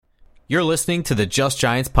You're listening to the Just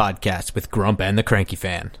Giants podcast with Grump and the Cranky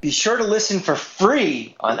Fan. Be sure to listen for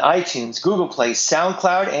free on iTunes, Google Play,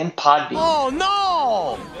 SoundCloud, and Podbean. Oh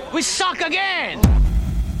no! We suck again!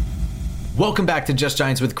 Welcome back to Just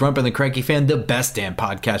Giants with Grump and the Cranky Fan, the best damn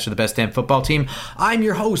podcast for the best damn football team. I'm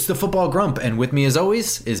your host, the Football Grump, and with me as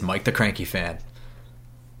always is Mike the Cranky Fan.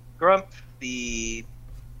 Grump, in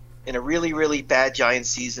a really, really bad Giants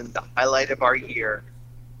season, the highlight of our year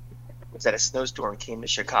was that a snowstorm came to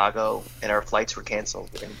Chicago and our flights were canceled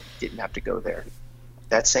and didn't have to go there.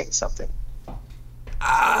 That's saying something.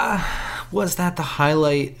 Was that the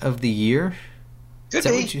highlight of the year? Could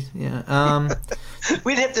be. Yeah.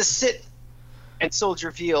 We'd have to sit at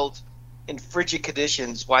Soldier Field in frigid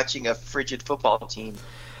conditions watching a frigid football team.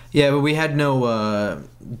 Yeah, but we had no...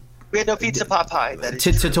 We had no pizza pot pie.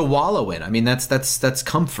 To wallow in. I mean, that's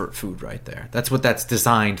comfort food right there. That's what that's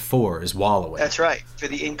designed for, is wallowing. That's right. For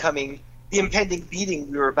the impending beating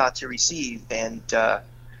we were about to receive. And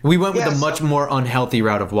we went with a much more unhealthy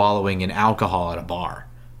route of wallowing in alcohol at a bar.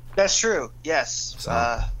 That's true. Yes.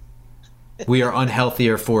 So, we are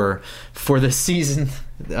unhealthier for the season.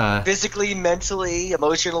 Physically, mentally,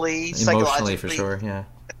 emotionally, psychologically. Emotionally, for sure, yeah.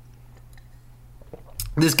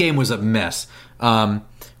 This game was a mess.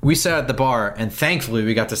 We sat at the bar, and thankfully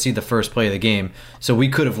we got to see the first play of the game, so we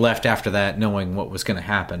could have left after that knowing what was going to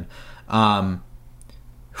happen. Not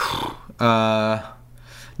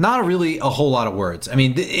really a whole lot of words. I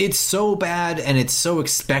mean, it's so bad, and it's so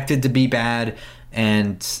expected to be bad,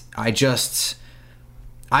 and I was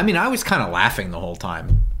kind of laughing the whole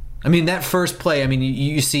time. I mean, that first play, I mean,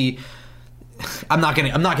 you see... I'm not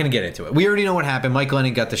gonna get into it. We already know what happened. Mike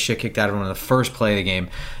Glennon got the shit kicked out of him on the first play of the game,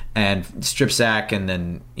 and strip sack, and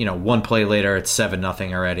then one play later it's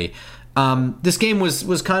 7-0 already. This game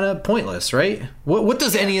was kind of pointless, right? What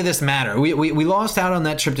does any of this matter? We lost out on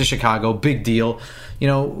that trip to Chicago, big deal.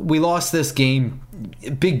 We lost this game,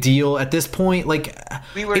 big deal. At this point,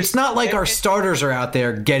 it's not like our starters are out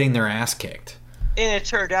there getting their ass kicked. And it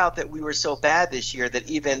turned out that we were so bad this year that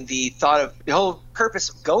even the whole purpose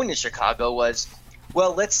of going to Chicago was,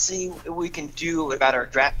 well, let's see what we can do about our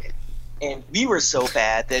draft pick. And we were so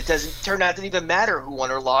bad that it didn't even matter who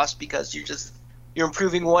won or lost, because you're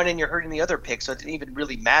improving one and you're hurting the other pick, so it didn't even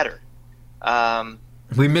really matter.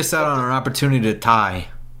 We missed out on our opportunity to tie.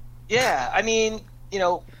 Yeah, I mean,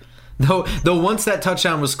 Though once that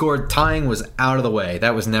touchdown was scored, tying was out of the way.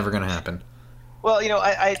 That was never going to happen. Well,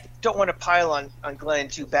 I don't want to pile on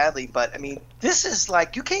Glennon too badly, but, I mean, this is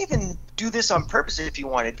you can't even do this on purpose if you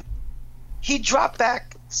wanted. He dropped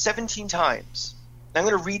back 17 times. I'm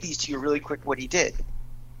going to read these to you really quick what he did.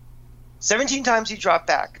 17 times he dropped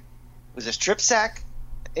back. It was a strip sack,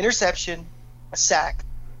 an interception, a sack,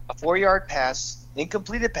 a 4-yard pass, an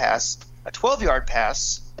incompleted pass, a 12-yard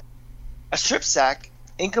pass, a strip sack,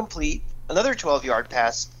 incomplete, another 12-yard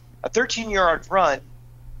pass, a 13-yard run,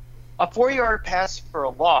 a 4-yard pass for a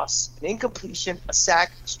loss, an incompletion, a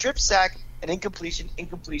sack, strip sack, an incompletion,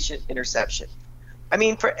 interception. I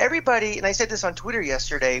mean, for everybody, and I said this on Twitter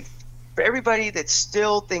yesterday, for everybody that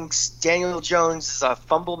still thinks Daniel Jones is a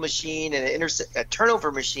fumble machine and a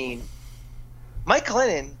turnover machine, Mike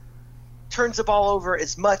Glennon turns the ball over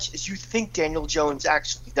as much as you think Daniel Jones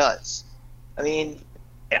actually does. I mean,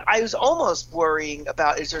 I was almost worrying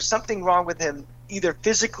about, is there something wrong with him either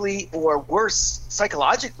physically or worse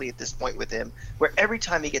psychologically at this point with him, where every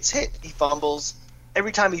time he gets hit, he fumbles.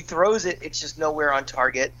 Every time he throws it, it's just nowhere on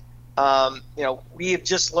target. We have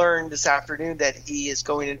just learned this afternoon that he is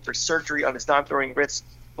going in for surgery on his non-throwing wrist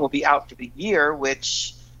and will be out for the year,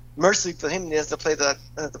 which mercifully for him, he has to play the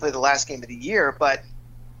last game of the year. But,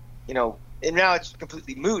 and now it's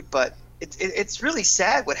completely moot, but it's really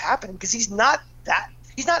sad what happened, because he's not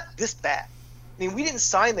this bad. I mean, we didn't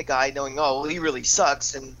sign the guy knowing, he really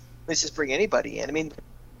sucks, and let's just bring anybody in. I mean,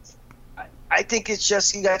 I think it's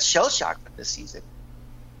just he got shell-shocked this season,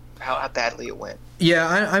 how badly it went. Yeah,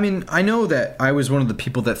 I mean, I know that I was one of the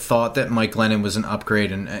people that thought that Mike Glennon was an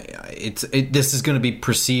upgrade, and this is going to be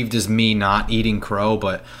perceived as me not eating crow,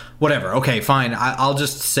 but whatever. Okay, fine. I'll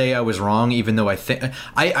just say I was wrong, even though I think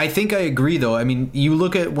I agree, though. I mean, you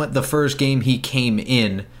look at what the first game he came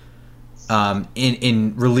in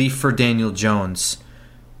relief for Daniel Jones,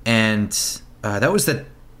 and that was the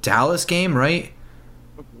Dallas game, right?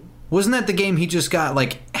 Wasn't that the game he just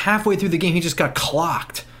got, halfway through the game, he just got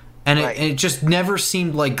clocked? And it just never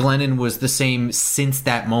seemed like Glennon was the same since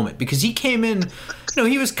that moment, because he came in No,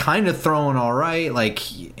 he was kind of throwing all right. Like,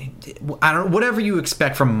 I don't, whatever you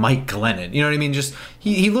expect from Mike Glennon. You know what I mean? Just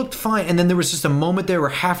he looked fine, and then there was just a moment there where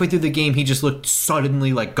halfway through the game he just looked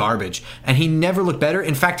suddenly like garbage, and he never looked better.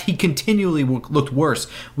 In fact, he continually looked worse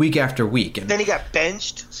week after week. And then he got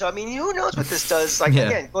benched. So I mean, who knows what this does? Like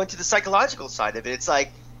again, going to the psychological side of it, it's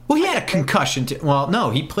like. Well, he had a concussion. Well,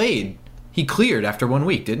 no, he played. He cleared after 1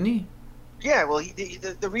 week, didn't he? Yeah. Well,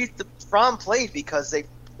 the Fromm played because they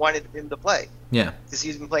wanted him to play. Yeah, because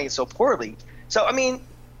he's been playing so poorly. So I mean,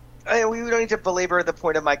 we don't need to belabor the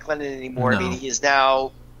point of Mike Glennon anymore. No. I mean, he is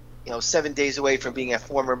now, 7 days away from being a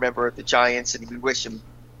former member of the Giants, and we wish him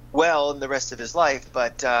well in the rest of his life.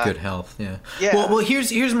 But good health. Yeah. Yeah. Well,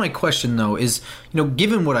 here's my question though: is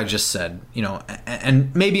given what I just said,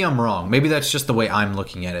 and maybe I'm wrong. Maybe that's just the way I'm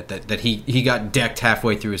looking at it. That he got decked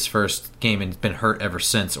halfway through his first game and been hurt ever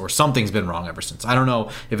since, or something's been wrong ever since. I don't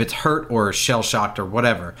know if it's hurt or shell shocked or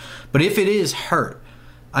whatever. But if it is hurt,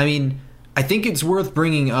 I mean, I think it's worth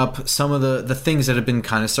bringing up some of the things that have been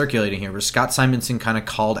kind of circulating here, where Scott Simonson kind of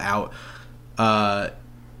called out,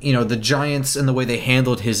 the Giants and the way they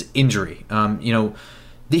handled his injury.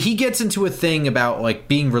 He gets into a thing about like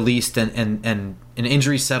being released and an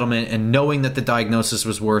injury settlement and knowing that the diagnosis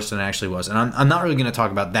was worse than it actually was. And I'm not really going to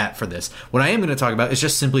talk about that for this. What I am going to talk about is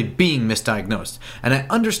just simply being misdiagnosed. And I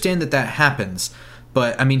understand that happens,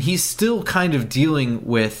 but I mean, he's still kind of dealing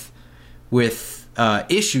with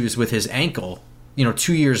issues with his ankle,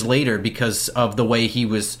 2 years later because of the way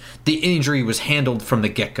the injury was handled from the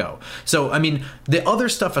get-go. So, I mean, the other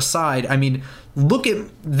stuff aside, I mean, look at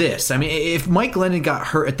this. I mean, if Mike Glennon got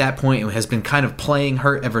hurt at that point and has been kind of playing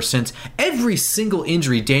hurt ever since, every single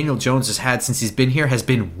injury Daniel Jones has had since he's been here has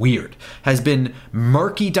been weird. Has been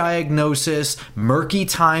murky diagnosis, murky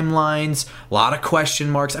timelines, a lot of question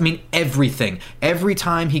marks. I mean, everything. Every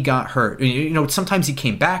time he got hurt. Sometimes he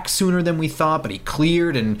came back sooner than we thought, but he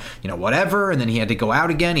cleared and, whatever, and then he had to go out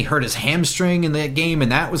again. He hurt his hamstring in that game, and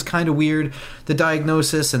that was kind of weird, the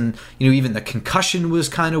diagnosis. And, even the concussion was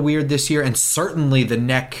kind of weird this year, and certainly the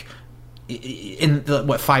neck in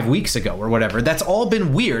 5 weeks ago or whatever. That's all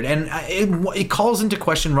been weird, and it calls into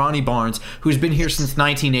question Ronnie Barnes, who's been here since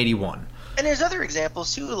 1981. And there's other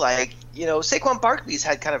examples too, like Saquon Barkley's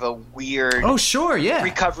had kind of a weird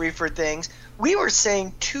recovery for things. We were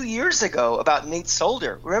saying 2 years ago about Nate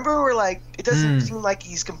Solder. Remember, we were like, it doesn't seem like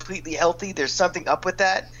he's completely healthy. There's something up with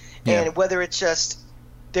that, and whether it's just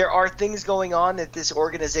there are things going on that this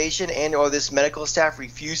organization or this medical staff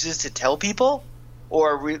refuses to tell people,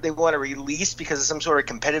 or they want to release because of some sort of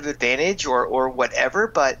competitive advantage or whatever.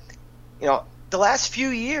 But, the last few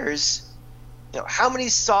years, how many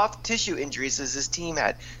soft tissue injuries has this team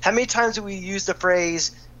had? How many times have we used the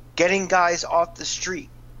phrase getting guys off the street?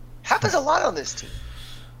 Happens a lot on this team.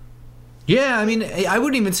 Yeah, I mean, I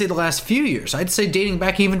wouldn't even say the last few years. I'd say dating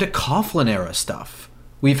back even to Coughlin era stuff.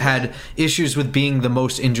 We've had issues with being the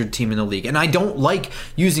most injured team in the league. And I don't like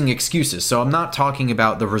using excuses. So I'm not talking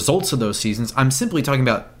about the results of those seasons. I'm simply talking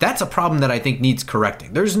about that's a problem that I think needs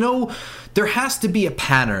correcting. There has to be a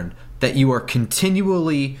pattern that you are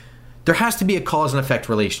continually, there has to be a cause and effect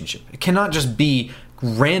relationship. It cannot just be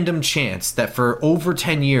random chance that for over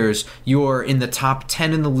 10 years you're in the top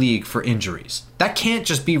 10 in the league for injuries. That can't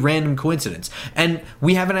just be random coincidence. And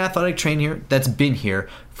we have an athletic trainer here that's been here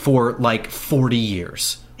for like 40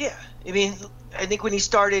 years. Yeah. I mean, I think when he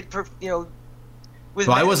started,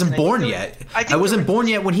 I wasn't born yet. I wasn't born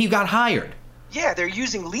yet when he got hired. Yeah, they're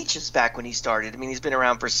using leeches back when he started. I mean, he's been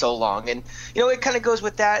around for so long. And, it kind of goes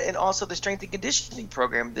with that, and also the strength and conditioning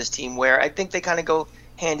program of this team, where I think they kind of go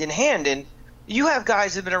hand in hand. And you have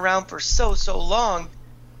guys that have been around for so long,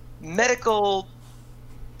 medical,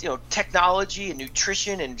 technology and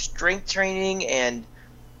nutrition and strength training and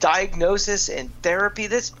diagnosis and therapy.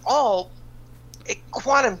 That's all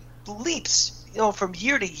quantum leaps, from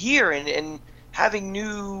year to year, and having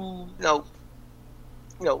new,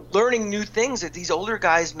 learning new things that these older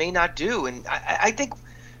guys may not do. And I think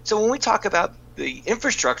so. When we talk about the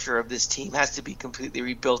infrastructure of this team has to be completely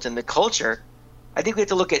rebuilt in the culture, I think we have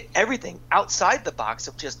to look at everything outside the box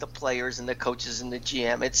of just the players and the coaches and the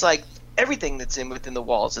GM. It's like everything that's within the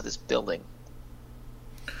walls of this building.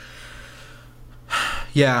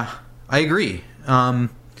 Yeah, I agree. And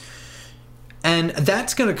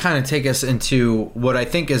that's going to kind of take us into what I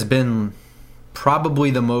think has been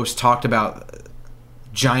probably the most talked about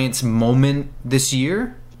Giants moment this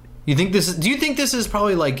year. Do you think this is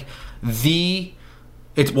probably like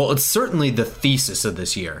it's certainly the thesis of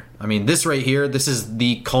this year. I mean, this right here, this is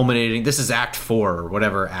the culminating, this is act 4 or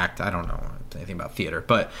whatever act, I don't know anything about theater,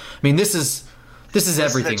 but I mean, this is This is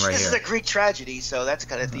everything right here. This is a Greek tragedy, so that's the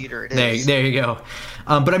kind of theater it is. There you go.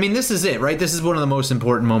 But I mean, this is it, right? This is one of the most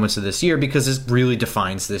important moments of this year because it really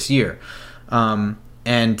defines this year. And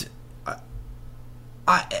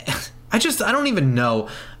I don't even know.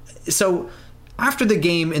 So after the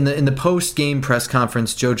game, in the post-game press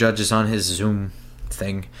conference, Joe Judge is on his Zoom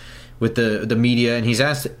thing with the media, and he's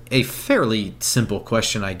asked a fairly simple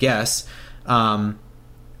question, I guess,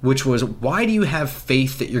 which was, why do you have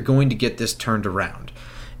faith that you're going to get this turned around?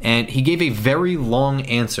 And he gave a very long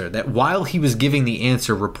answer that while he was giving the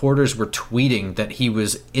answer, reporters were tweeting that he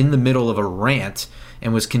was in the middle of a rant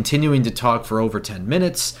and was continuing to talk for over 10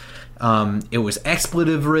 minutes. It was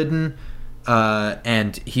expletive-ridden,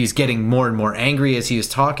 and he's getting more and more angry as he is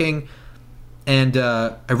talking. And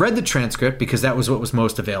I read the transcript because that was what was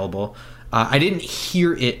most available. I didn't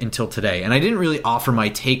hear it until today, and I didn't really offer my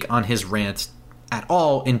take on his rant at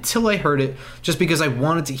all until I heard it, just because I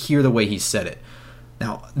wanted to hear the way he said it.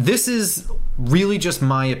 Now, this is really just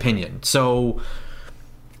my opinion, so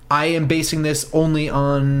I am basing this only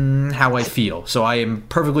on how I feel. So I am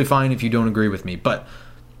perfectly fine if you don't agree with me, but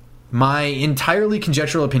my entirely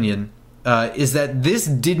conjectural opinion is that this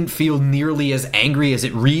didn't feel nearly as angry as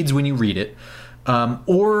it reads when you read it,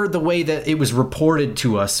 or the way that it was reported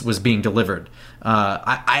to us was being delivered.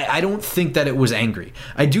 I don't think that it was angry.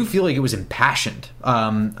 I do feel like it was impassioned.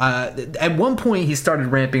 At one point, he started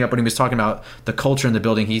ramping up when he was talking about the culture in the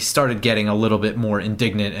building. He started getting a little bit more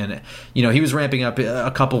indignant, and he was ramping up.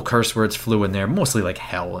 A couple curse words flew in there, mostly like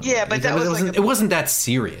hell. Yeah, but it wasn't that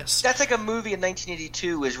serious. That's like a movie in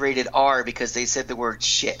 1982 was rated R because they said the word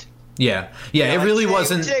shit. Yeah, it really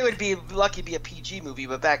wasn't. Today would be lucky to be a PG movie,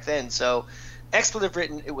 but back then, so expletive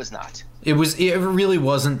written, it was not. It really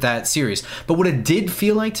wasn't that serious. But what it did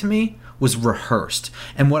feel like to me was rehearsed.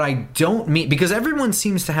 And what I don't mean, because everyone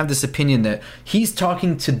seems to have this opinion that he's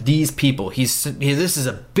talking to these people. This is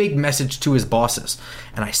a big message to his bosses.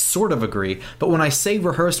 And I sort of agree. But when I say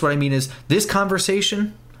rehearsed, what I mean is this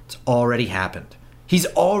conversation, it's already happened. He's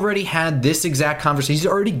already had this exact conversation. He's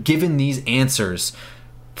already given these answers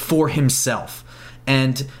for himself.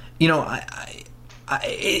 And,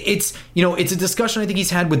 it's a discussion I think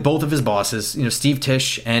he's had with both of his bosses, Steve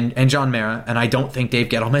Tisch and John Mara, and I don't think Dave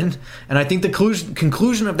Gettleman. And I think the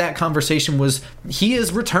conclusion of that conversation was he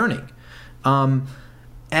is returning. And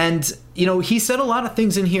he said a lot of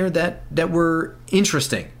things in here that were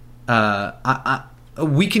interesting.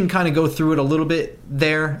 We can kind of go through it a little bit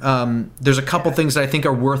there. There's a couple things that I think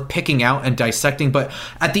are worth picking out and dissecting. But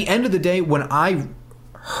at the end of the day, when I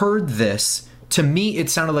heard this, to me, it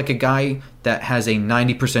sounded like a guy that has a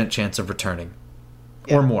 90% chance of returning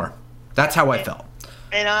or more. That's how I felt.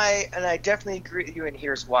 And I definitely agree with you, and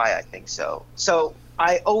here's why I think so. So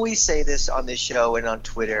I always say this on this show and on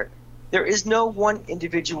Twitter. There is no one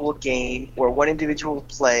individual game or one individual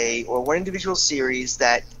play or one individual series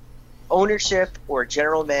that ownership or a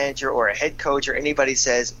general manager or a head coach or anybody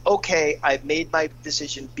says, okay, I've made my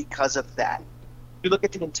decision because of that. You look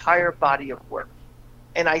at the entire body of work.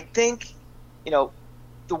 And I think,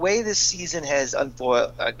 the way this season has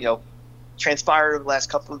transpired over the last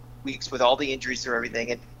couple of weeks with all the injuries or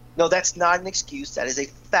everything, and no, that's not an excuse. That is a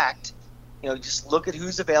fact. Just look at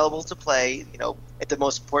who's available to play, at the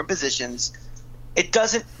most important positions. It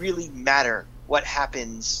doesn't really matter what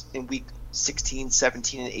happens in week 16,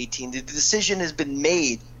 17, and 18. The decision has been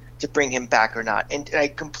made to bring him back or not. And I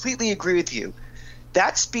completely agree with you.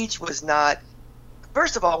 That speech was not –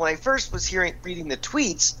 first of all, when I first was reading the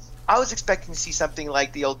tweets, I was expecting to see something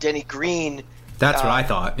like the old Denny Green. That's what I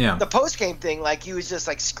thought, yeah. The post-game thing, like he was just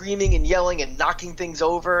like screaming and yelling and knocking things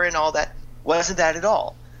over and all that. Wasn't that at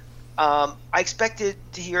all. I expected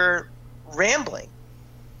to hear rambling.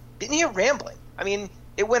 Didn't hear rambling. I mean,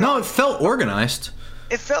 it went on. No, it felt organized.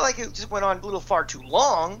 It felt like it just went on a little far too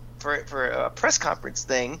long for a press conference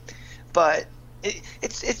thing, but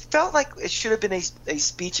it felt like it should have been a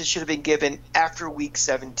speech that should have been given after week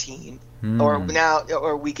 17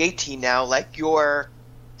 or week 18 now, like your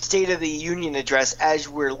State of the Union address as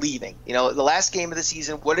we're leaving. The last game of the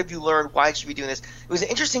season, what have you learned? Why should we be doing this? It was an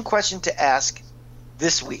interesting question to ask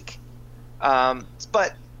this week.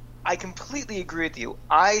 But I completely agree with you.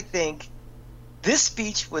 I think this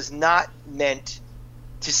speech was not meant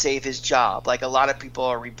to save his job like a lot of people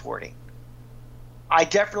are reporting. I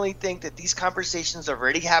definitely think that these conversations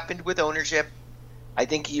already happened with ownership. I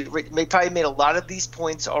think he probably made a lot of these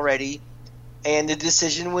points already, and the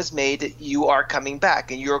decision was made that you are coming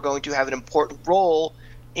back and you're going to have an important role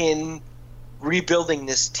in rebuilding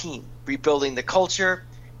this team, rebuilding the culture.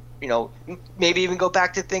 Maybe even go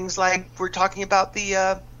back to things like we're talking about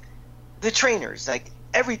the trainers. Like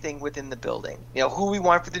everything within the building. Who we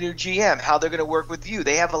want for the new GM, how they're going to work with you.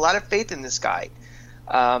 They have a lot of faith in this guy.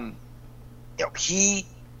 He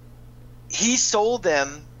sold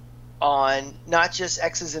them on not just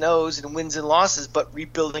X's and O's and wins and losses, but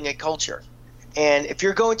rebuilding a culture. And if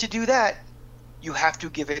you're going to do that, you have to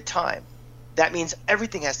give it time. That means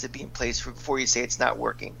everything has to be in place before you say it's not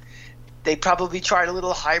working. They probably tried a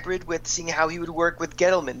little hybrid with seeing how he would work with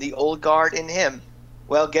Gettleman, the old guard in him.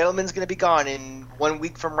 Well, Gettleman's going to be gone in 1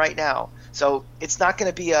 week from right now. So it's not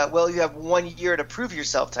going to be you have 1 year to prove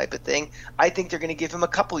yourself type of thing. I think they're going to give him a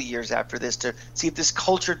couple of years after this to see if this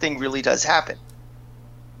culture thing really does happen.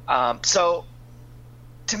 So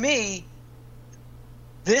to me,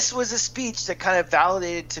 this was a speech that kind of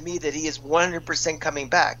validated to me that he is 100% coming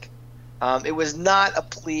back. It was not a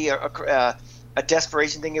plea or a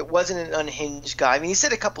desperation thing. It wasn't an unhinged guy. I mean, he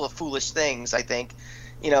said a couple of foolish things, I think.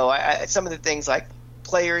 Some of the things like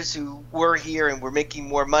players who were here and were making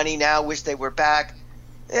more money now wish they were back.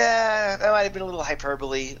 Yeah, that might have been a little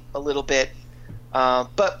hyperbole, a little bit.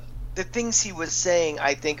 But the things he was saying,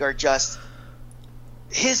 I think, are just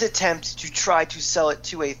his attempt to try to sell it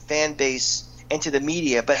to a fan base and to the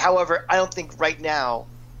media. But however, I don't think right now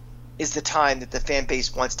is the time that the fan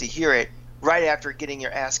base wants to hear it, right after getting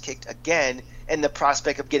your ass kicked again and the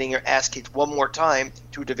prospect of getting your ass kicked one more time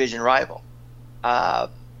to a division rival.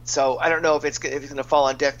 So I don't know if it's going to fall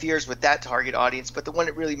on deaf ears with that target audience, but the one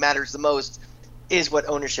that really matters the most is what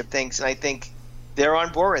ownership thinks, and I think they're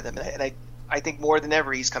on board with him, and I think more than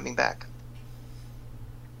ever he's coming back.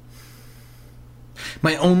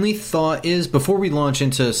 My only thought is, before we launch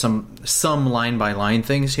into some line-by-line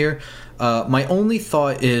things here, my only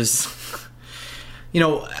thought is,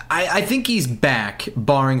 I think he's back,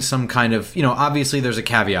 barring some kind of, obviously there's a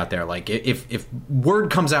caveat there. Like, if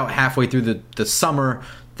word comes out halfway through the summer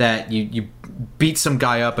that you beat some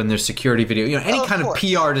guy up and there's security video, any kind of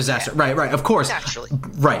PR disaster. Yeah. Right, of course. Naturally.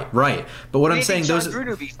 Right. But what I'm saying, those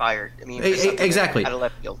Bruno be fired. I mean, exactly. Out of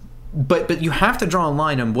left field. But you have to draw a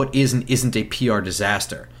line on what is and isn't a PR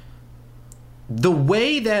disaster. The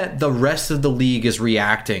way that the rest of the league is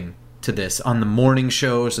reacting to this on the morning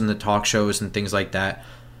shows and the talk shows and things like that,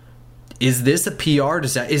 is this a PR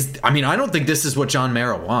disaster? I don't think this is what John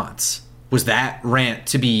Mara wants, was that rant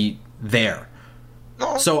to be there.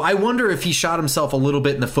 No. So I wonder if he shot himself a little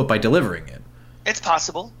bit in the foot by delivering it. It's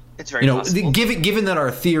possible. It's very possible. Given that our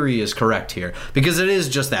theory is correct here, because it is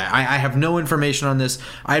just that. I have no information on this.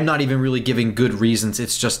 I'm not even really giving good reasons.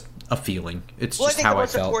 It's just a feeling. It's just how I felt. I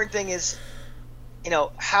think the most important thing is,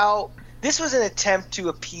 how this was an attempt to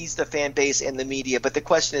appease the fan base and the media, but the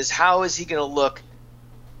question is, how is he going to look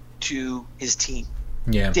to his team?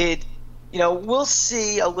 Yeah. We'll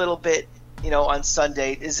see a little bit, on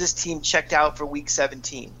Sunday. Is this team checked out for Week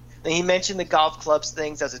 17? And he mentioned the golf clubs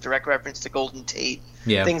things as a direct reference to Golden Tate,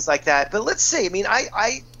 things like that. But let's see.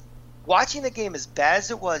 I watching the game as bad as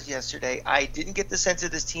it was yesterday, I didn't get the sense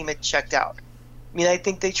that this team had checked out. I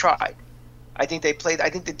think they tried. I think they played. I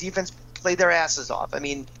think the defense played their asses off.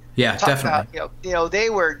 Definitely. About, they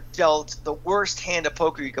were dealt the worst hand of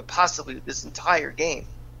poker you could possibly this entire game,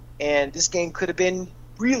 and this game could have been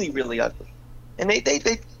really, really ugly. And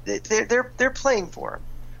they're playing for him.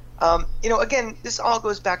 Again, this all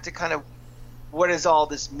goes back to kind of what does all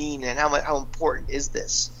this mean and how important is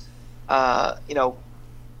this? A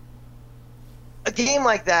game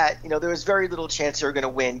like that, there was very little chance they were going to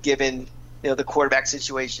win given, the quarterback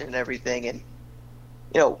situation and everything. And,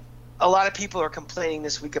 a lot of people are complaining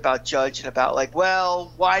this week about Judge and about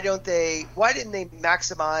why didn't they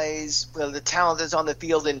maximize the talent that's on the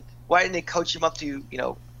field, and why didn't they coach him up to,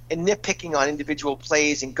 and nitpicking on individual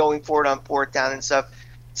plays and going for it on fourth down and stuff.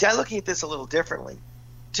 See, I'm looking at this a little differently.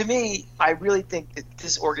 To me, I really think that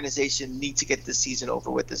this organization needs to get this season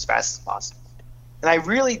over with as fast as possible. And I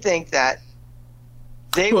really think that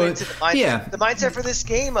they went to the mindset for this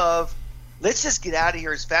game of, let's just get out of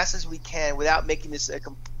here as fast as we can without making this a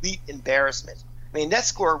complete embarrassment. That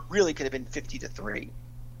score really could have been 50-3,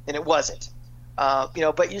 and it wasn't. But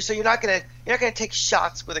you're not going to take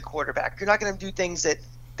shots with a quarterback. You're not going to do things that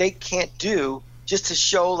they can't do just to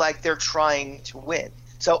show like they're trying to win.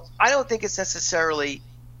 So I don't think it's necessarily,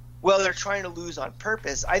 they're trying to lose on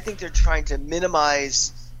purpose. I think they're trying to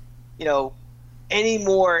minimize, any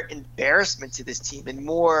more embarrassment to this team and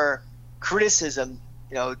more criticism.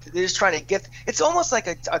 They're just trying to get – it's almost like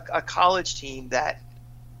a college team that,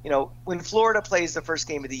 when Florida plays the first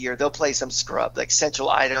game of the year, they'll play some scrub like Central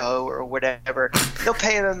Idaho or whatever. They'll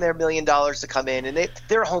pay them their $1 million to come in, and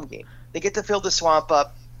they're a home game. They get to fill the swamp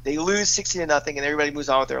up. They lose 60-0, and everybody moves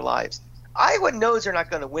on with their lives. Iowa knows they're not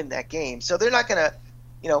going to win that game, so they're not going to,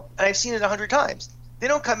 and I've seen it 100 times. They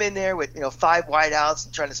don't come in there with 5 wideouts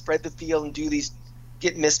and trying to spread the field and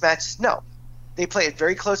get mismatches. No, they play it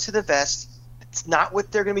very close to the vest. It's not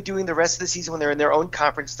what they're going to be doing the rest of the season when they're in their own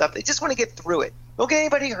conference stuff. They just want to get through it. Don't get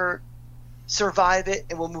anybody hurt. Survive it,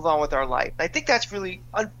 and we'll move on with our life. And I think that's really,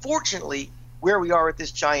 unfortunately, where we are with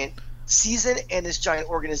this Giant season and this Giant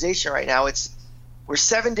organization right now. We're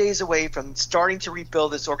 7 days away from starting to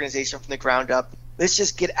rebuild this organization from the ground up. Let's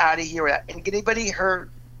just get out of here and get anybody hurt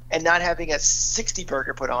and not having a 60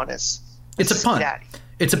 burger put on us. It's a punt.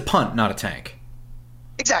 It's a punt, not a tank.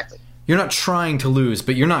 Exactly. You're not trying to lose,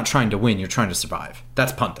 but you're not trying to win. You're trying to survive.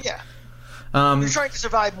 That's punting. Yeah. You're trying to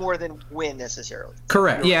survive more than win necessarily.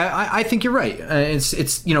 Correct. Yeah, I think you're right.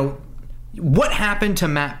 It's what happened to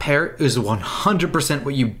Matt Parrott is 100%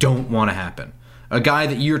 what you don't want to happen. A guy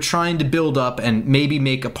that you're trying to build up and maybe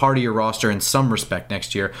make a part of your roster in some respect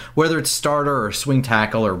next year, whether it's starter or swing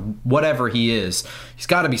tackle or whatever he is, he's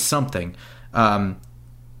got to be something.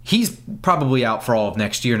 He's probably out for all of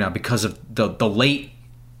next year now because of the late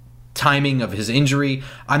timing of his injury.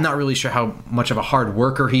 I'm not really sure how much of a hard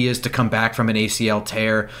worker he is to come back from an ACL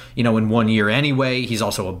tear, in 1 year anyway. He's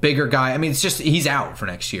also a bigger guy. I mean, it's just he's out for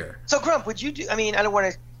next year. So, Grump, would you do? I mean, I don't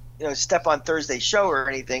want to step on Thursday's show or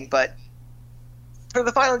anything, but for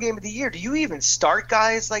the final game of the year, do you even start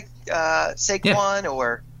guys like Saquon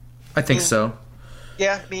or? I think so.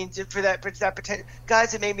 Yeah, I mean, for that potential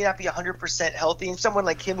guys that maybe not be 100% healthy, and someone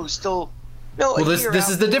like him who's still this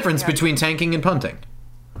is the difference between tanking and punting.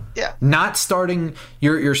 Yeah. Not starting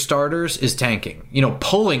your starters is tanking.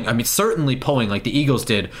 Pulling, I mean, certainly pulling like the Eagles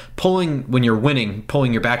did, pulling when you're winning,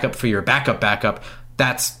 pulling your backup for your backup,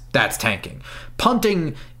 that's tanking.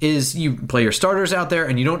 Punting is you play your starters out there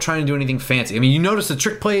and you don't try and do anything fancy. I mean, you notice the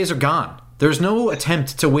trick plays are gone. There's no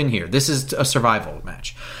attempt to win here. This is a survival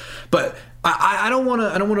match. But I don't want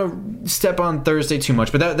to step on Thursday too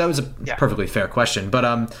much, but that was a perfectly fair question. But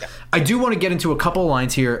I do want to get into a couple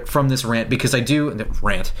lines here from this rant because I do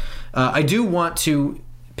want to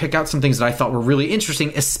pick out some things that I thought were really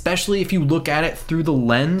interesting, especially if you look at it through the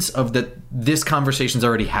lens of that this conversation's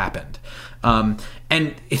already happened.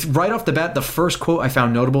 And it's right off the bat, the first quote I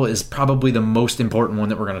found notable is probably the most important one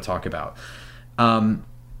that we're going to talk about.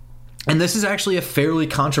 And this is actually a fairly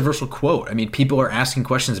controversial quote. I mean, people are asking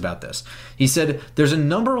questions about this. He said, there's a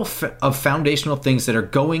number of foundational things that are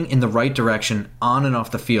going in the right direction on and off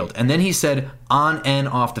the field. And then he said, on and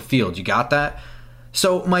off the field. You got that?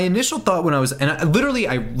 So my initial thought when I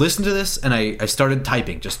listened to this and I started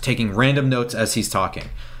typing, just taking random notes as he's talking.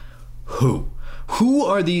 Who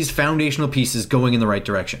are these foundational pieces going in the right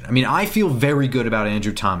direction? I mean, I feel very good about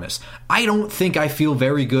Andrew Thomas. I don't think I feel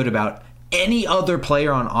very good about any other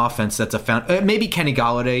player on offense that's maybe Kenny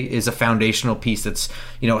Golladay is a foundational piece that's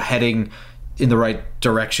heading in the right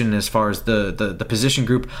direction as far as the position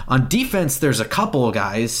group. On defense, there's a couple of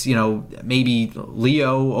guys, maybe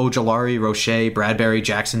Leo, Ojulari, Roche, Bradbury,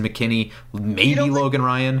 Jackson, McKinney, maybe Logan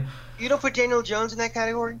Ryan. You don't put Daniel Jones in that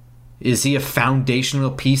category? Is he a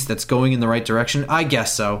foundational piece that's going in the right direction? I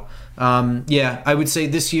guess so. I would say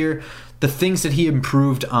this year, the things that he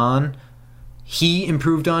improved on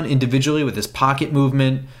individually with his pocket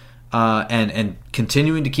movement and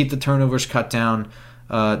continuing to keep the turnovers cut down.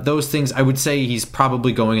 Those things, I would say he's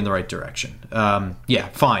probably going in the right direction.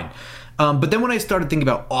 Fine. But then when I started thinking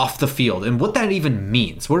about off the field and what that even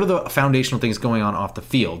means, what are the foundational things going on off the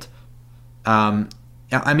field?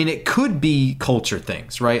 I mean, it could be culture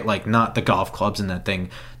things, right? Like not the golf clubs and that thing.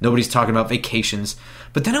 Nobody's talking about vacations.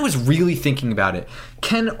 But then I was really thinking about it.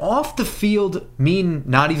 Can off the field mean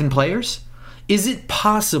not even players? Is it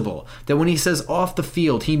possible that when he says off the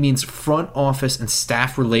field, he means front office and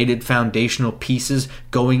staff-related foundational pieces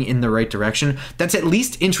going in the right direction? That's at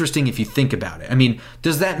least interesting if you think about it. I mean,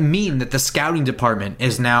 does that mean that the scouting department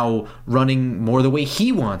is now running more the way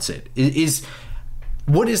he wants it?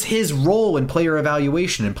 What is his role in player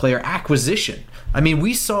evaluation and player acquisition? I mean,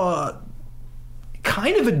 we saw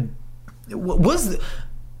kind of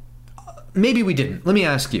maybe we didn't. Let me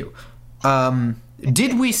ask you.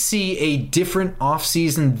 Did we see a different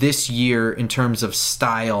offseason this year in terms of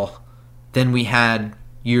style than we had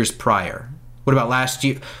years prior? What about last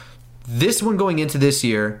year? This one going into this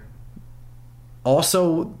year,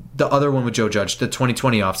 also the other one with Joe Judge, the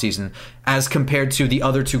 2020 offseason, as compared to the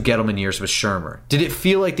other two Gettleman years with Shermer. Did it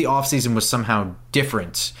feel like the offseason was somehow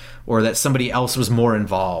different or that somebody else was more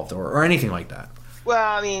involved or anything like that?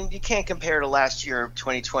 Well, I mean, you can't compare to last year,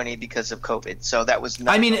 2020, because of COVID. So that was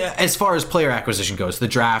not. I mean, as far as player acquisition goes, the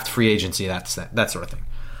draft, free agency, that sort of thing.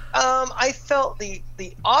 I felt the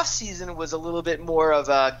offseason was a little bit more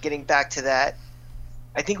of getting back to that.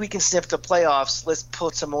 I think we can sniff the playoffs. Let's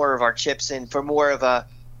put some more of our chips in for more of a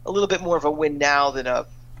a little bit more of a win now than a,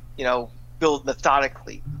 build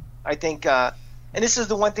methodically. I think, and this is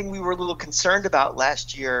the one thing we were a little concerned about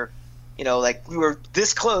last year. Like we were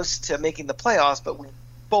this close to making the playoffs, but we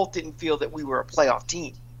both didn't feel that we were a playoff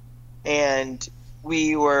team, and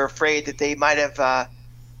we were afraid that they might have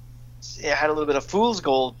had a little bit of fool's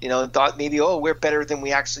gold, and thought maybe, we're better than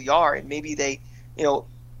we actually are, and maybe they,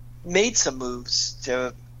 made some moves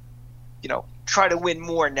to, try to win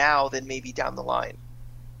more now than maybe down the line.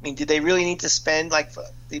 I mean, did they really need to spend for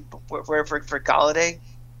Galladay?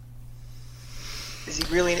 Is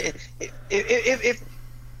he really? If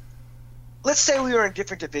let's say we were in a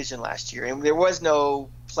different division last year and there was no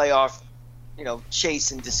playoff,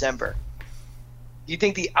 chase in December, do you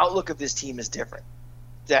think the outlook of this team is different?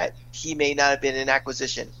 That he may not have been an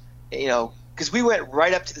acquisition, because we went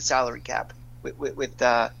right up to the salary cap with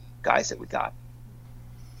guys that we got.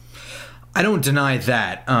 I don't deny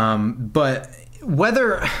that, but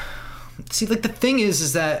whether the thing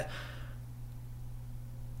is that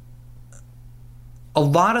a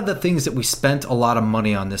lot of the things that we spent a lot of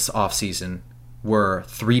money on this offseason were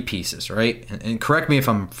three pieces, right? And correct me if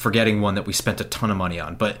I'm forgetting one that we spent a ton of money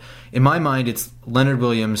on, but in my mind, it's Leonard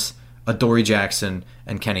Williams, Adoree Jackson,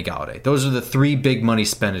 and Kenny Galladay. Those are the three big money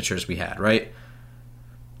expenditures we had, right?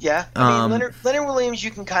 Yeah, I mean, Leonard Williams, you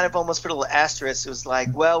can kind of almost put a little asterisk. It was like,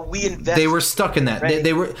 well, we invested. They were stuck in that.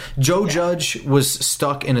 They were. Joe Judge was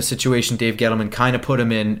stuck in a situation Dave Gettleman kind of put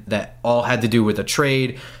him in that all had to do with a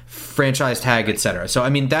trade, franchise tag, etc. So I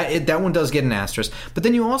mean that one does get an asterisk. But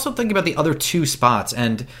then you also think about the other two spots,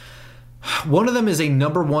 and one of them is a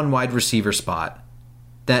number one wide receiver spot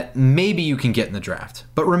that maybe you can get in the draft.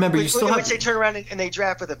 But remember, you still have... Which they turn around and they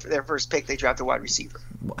draft with their first pick, they draft a wide receiver.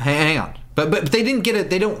 Hang on. But they didn't get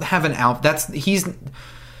it. They don't have an alpha.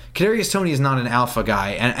 Kadarius Toney is not an alpha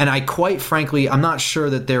guy. And I quite frankly, I'm not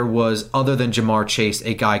sure that there was, other than Jamar Chase,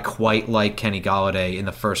 a guy quite like Kenny Galladay in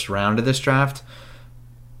the first round of this draft.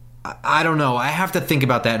 I don't know. I have to think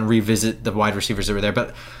about that and revisit the wide receivers that were there.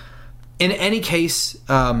 But in any case...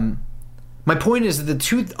 my point is that the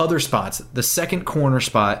two other spots, the second corner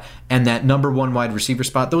spot and that number one wide receiver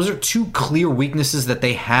spot, those are two clear weaknesses that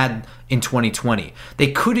they had in 2020.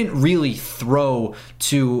 They couldn't really throw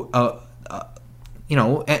to an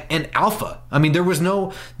alpha. I mean, there was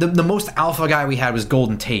no the most alpha guy we had was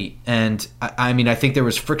Golden Tate, and I mean, I think there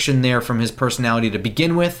was friction there from his personality to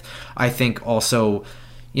begin with. I think also,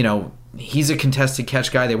 he's a contested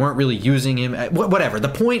catch guy. They weren't really using him. Whatever. The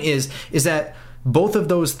point is that both of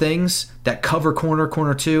those things, that cover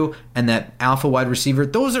corner two, and that alpha wide receiver,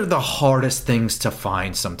 those are the hardest things to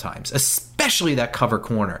find sometimes, especially that cover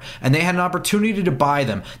corner. And they had an opportunity to buy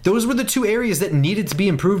them. Those were the two areas that needed to be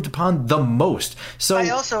improved upon the most. So,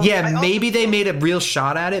 maybe they made a real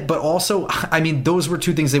shot at it, but also, I mean, those were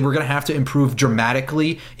two things they were going to have to improve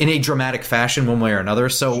dramatically, in a dramatic fashion, one way or another.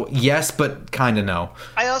 So, yes, but kind of no.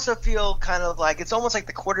 I also feel kind of like, it's almost like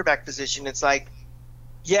the quarterback position. It's like,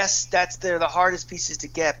 yes, they're the hardest pieces to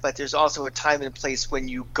get, but there's also a time and place when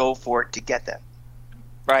you go for it to get them,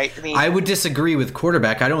 right? I mean, I would disagree with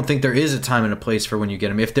quarterback. I don't think there is a time and a place for when you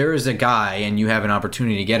get him. If there is a guy and you have an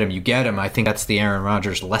opportunity to get him, you get him. I think that's the Aaron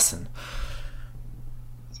Rodgers lesson.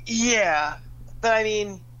 Yeah, but I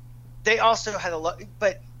mean, they also had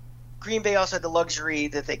but Green Bay also had the luxury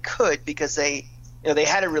that they could, because they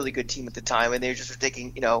had a really good team at the time, and they just were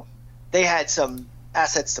taking, they had some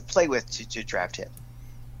assets to play with to draft him.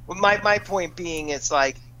 My point being, it's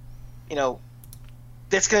like,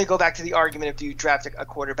 that's going to go back to the argument of, do you draft a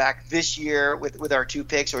quarterback this year with our two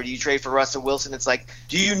picks, or do you trade for Russell Wilson? It's like,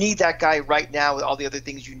 do you need that guy right now with all the other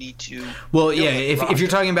things you need to? Well, yeah. If you're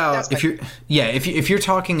talking about if you're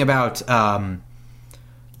talking about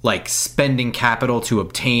like spending capital to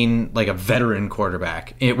obtain like a veteran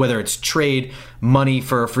quarterback, whether it's trade money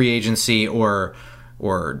for a free agency or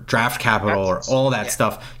draft capital or all that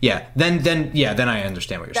stuff, then I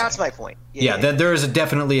understand what you're saying. That's my point. There is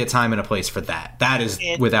definitely a time and a place for that. That is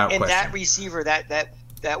without question. And that receiver,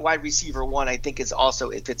 that wide receiver one, I think is also,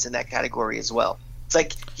 it fits in that category as well. It's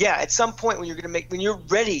like, at some point when you're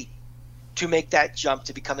ready to make that jump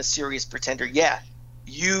to become a serious pretender,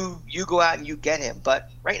 you go out and you get him. But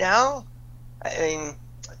right now, I mean,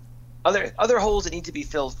 other holes that need to be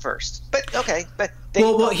filled first. But okay, but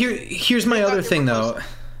here's my other thing though.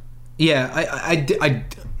 I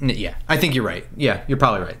think you're right. Yeah, you're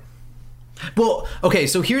probably right. Well, okay,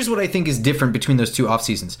 so here's what I think is different between those two off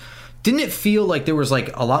seasons. Didn't it feel like there was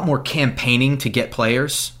like a lot more campaigning to get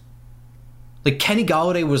players? Like Kenny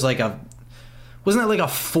Galladay was like wasn't that like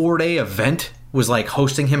a 4-day event? Was like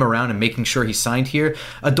hosting him around and making sure he signed here.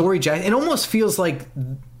 Adoree Jackson. It almost feels like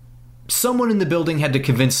someone in the building had to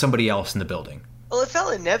convince somebody else in the building. Well, it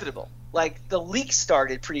felt inevitable. Like, the leak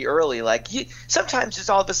started pretty early. Like, sometimes it's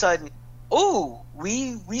all of a sudden, oh,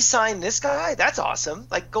 we signed this guy? That's awesome.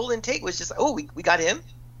 Like, Golden Tate was just like, oh, we got him?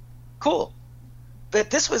 Cool. But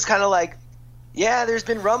this was kind of like, yeah, there's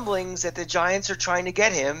been rumblings that the Giants are trying to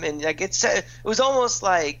get him. And like it was almost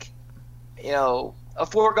like, a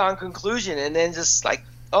foregone conclusion. And then just like,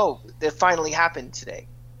 oh, that finally happened today.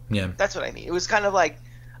 Yeah. That's what I mean. It was kind of like,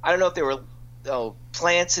 I don't know if there were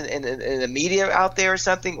plants in the media out there or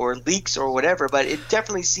something, or leaks or whatever, but it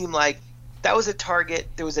definitely seemed like that was a target.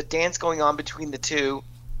 There was a dance going on between the two,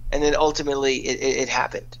 and then ultimately it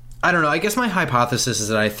happened. I don't know. I guess my hypothesis is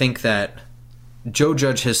that I think that Joe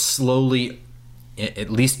Judge has slowly, at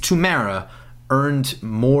least to Mara, earned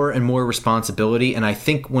more and more responsibility. And I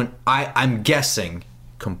think when I'm guessing,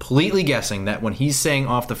 completely guessing, that when he's saying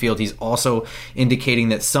off the field, he's also indicating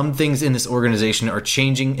that some things in this organization are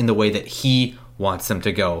changing in the way that he wants them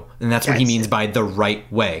to go, and that's what he means by the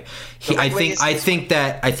right way. I think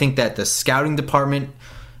that the scouting department,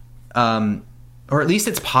 or at least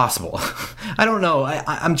it's possible. I don't know.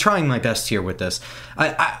 I'm trying my best here with this.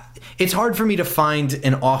 It's hard for me to find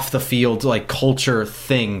an off the field like culture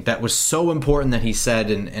thing that was so important that he said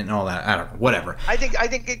and all that. I don't know. Whatever. I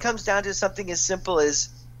think it comes down to something as simple as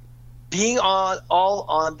being all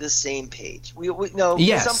on the same page. We know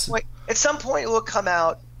yes. At some point it will come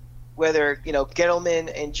out whether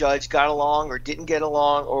Gettleman and Judge got along or didn't get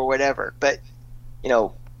along or whatever. But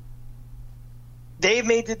they've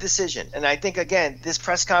made the decision, and I think again this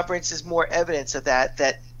press conference is more evidence of that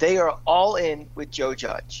they are all in with Joe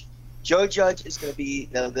Judge. Joe Judge is going to be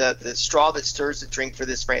the straw that stirs the drink for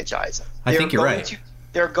this franchise. I think you're right.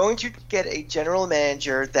 They're going to get a general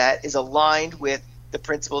manager that is aligned with the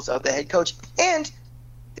principles of the head coach. And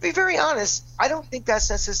to be very honest, I don't think that's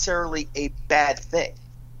necessarily a bad thing.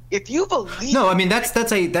 If you believe, no, I mean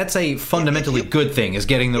that's a fundamentally good thing, is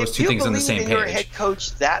getting those two things on the same page. If you believe in your head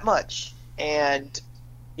coach that much, and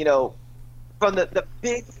from the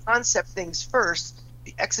big concept things first,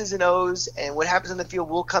 the X's and O's and what happens on the field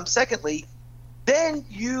will come secondly, then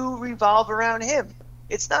you revolve around him.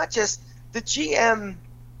 It's not just the GM.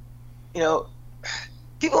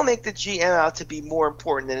 People make the GM out to be more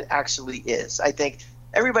important than it actually is. I think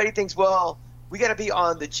everybody thinks, well, we got to be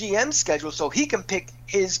on the GM schedule so he can pick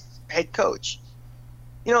his head coach.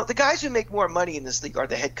 The guys who make more money in this league are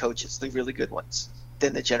the head coaches, the really good ones,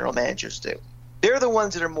 than the general managers do. They're the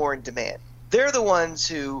ones that are more in demand. They're the ones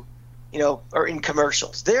who, are in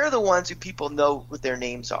commercials. They're the ones who people know what their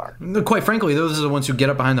names are. Quite frankly, those are the ones who get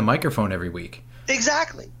up behind the microphone every week.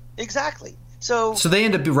 Exactly. So they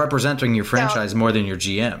end up representing your franchise more than your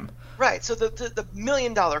GM. Right. So the $1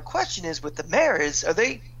 million question is with the Maras, are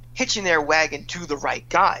they hitching their wagon to the right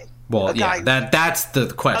guy? Well, that's the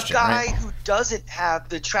question. A guy right? who doesn't have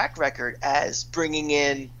the track record as bringing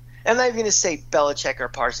in, I'm not even going to say Belichick or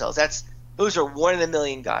Parcells. Those are one in a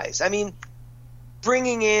million guys. I mean,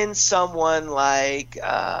 bringing in someone like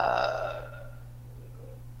I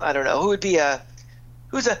don't know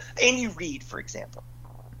who's Andy Reid, for example.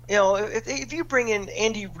 If you bring in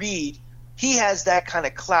Andy Reid, he has that kind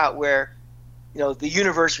of clout where the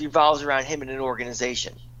universe revolves around him in an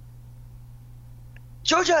organization.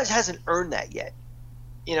 Joe Judge hasn't earned that yet,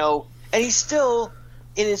 and he's still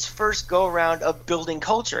in his first go around of building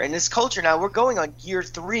culture. And this culture now, we're going on year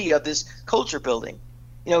 3 of this culture building.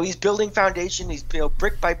 He's building foundation. He's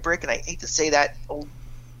brick by brick, and I hate to say that old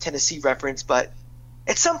Tennessee reference, but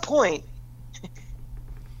at some point,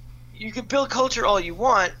 you can build culture all you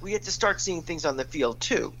want. We have to start seeing things on the field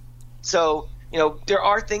too. So there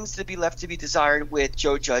are things to be left to be desired with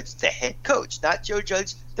Joe Judge, the head coach, not Joe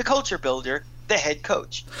Judge, the culture builder, the head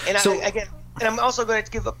coach. And I'm also going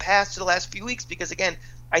to give a pass to the last few weeks because, again,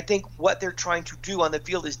 I think what they're trying to do on the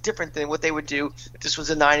field is different than what they would do if this was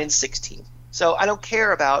a 9-6 team. So I don't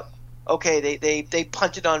care about, they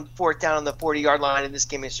punted on 4th down on the 40-yard line in this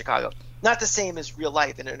game in Chicago. Not the same as real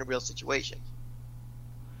life in a real situation.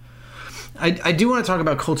 I do want to talk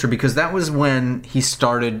about culture because that was when he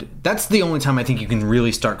started. That's the only time I think you can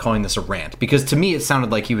really start calling this a rant, because to me it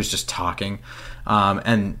sounded like he was just talking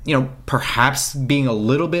and perhaps being a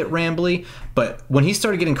little bit rambly, but when he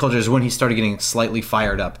started getting culture is when he started getting slightly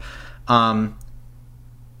fired up. And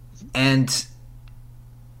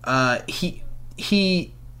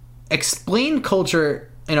he explained culture,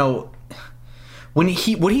 what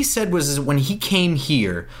he said was when he came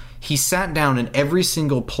here, he sat down and every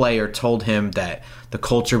single player told him that the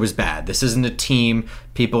culture was bad. This isn't a team.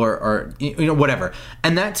 People are whatever.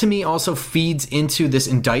 And that to me also feeds into this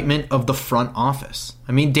indictment of the front office.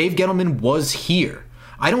 I mean, Dave Gettleman was here.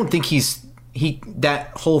 I don't think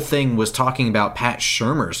that whole thing was talking about Pat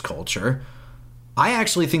Shurmur's culture. I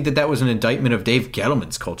actually think that was an indictment of Dave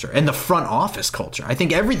Gettleman's culture and the front office culture. I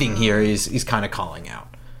think everything here is kind of calling out.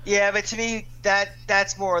 Yeah, but to me,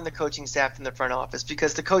 that's more on the coaching staff than the front office,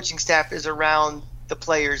 because the coaching staff is around the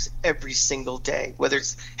players every single day, whether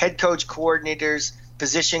it's head coach, coordinators,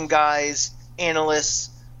 position guys, analysts,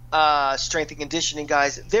 strength and conditioning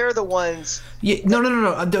guys. They're the ones. Yeah,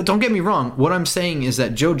 no. Don't get me wrong. What I'm saying is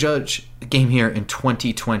that Joe Judge came here in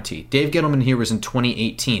 2020. Dave Gettleman here was in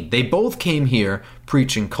 2018. They both came here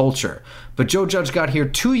preaching culture. But Joe Judge got here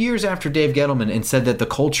 2 years after Dave Gettleman and said that the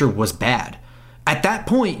culture was bad. At that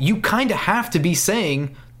point, you kind of have to be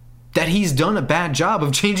saying that he's done a bad job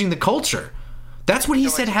of changing the culture. That's what he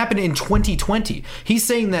said happened in 2020. He's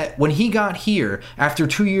saying that when he got here after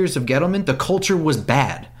 2 years of Gettleman, the culture was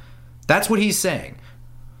bad. That's what he's saying.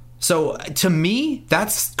 So to me,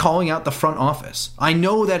 that's calling out the front office. I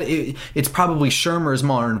know that it's probably Shermer's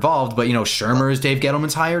more involved, but Shermer is Dave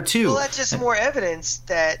Gettleman's hire too. Well, that's just more evidence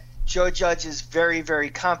that Joe Judge is very, very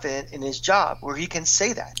confident in his job, where he can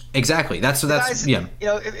say that. Exactly. That's guys, yeah.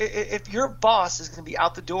 If your boss is going to be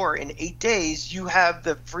out the door in 8 days, you have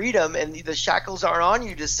the freedom and the shackles aren't on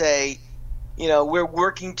you to say, we're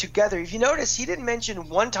working together. If you notice, he didn't mention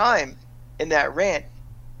one time in that rant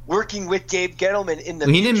working with Dave Gettleman in the.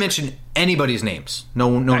 He didn't mention anybody's names.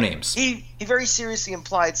 No names. He very seriously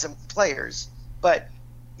implied some players, but.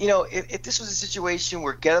 If this was a situation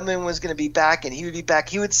where Gettleman was going to be back and he would be back,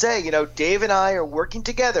 he would say, Dave and I are working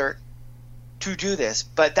together to do this.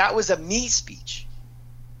 But that was a me speech.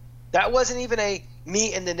 That wasn't even a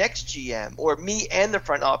me and the next GM or me and the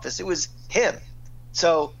front office. It was him.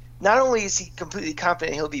 So not only is he completely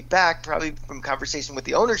confident he'll be back, probably from conversation with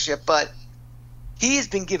the ownership, but he's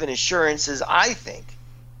been given assurances, I think,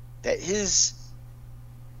 that his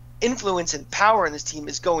influence and power in this team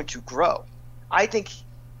is going to grow. I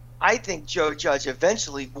think Joe Judge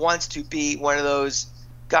eventually wants to be one of those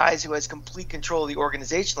guys who has complete control of the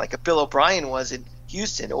organization, like a Bill O'Brien was in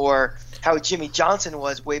Houston, or how Jimmy Johnson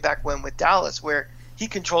was way back when with Dallas, where he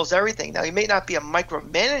controls everything. Now, he may not be a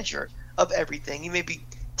micromanager of everything. He may be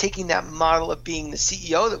taking that model of being the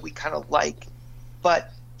CEO that we kind of like,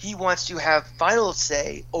 but he wants to have final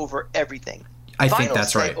say over everything. I think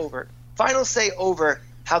that's right. Final say over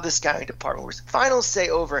how the scouting department works, final say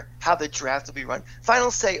over how the draft will be run,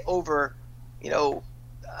 final say over,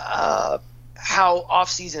 how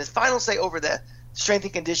off-season is, final say over the strength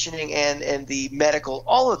and conditioning and the medical,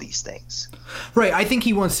 all of these things. Right. I think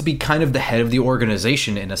he wants to be kind of the head of the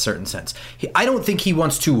organization in a certain sense. I don't think he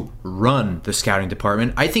wants to run the scouting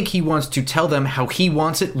department. I think he wants to tell them how he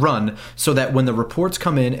wants it run so that when the reports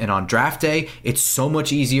come in and on draft day, it's so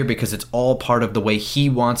much easier because it's all part of the way he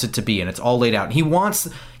wants it to be and it's all laid out. He wants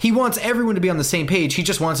everyone to be on the same page. He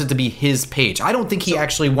just wants it to be his page. I don't think he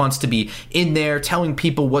actually wants to be in there telling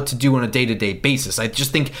people what to do on a day-to-day basis. I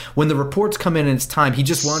just think when the reports come in and it's time, he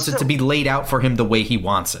just wants it to be laid out for him the way he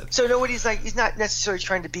wants it. So nobody's like, he's not necessarily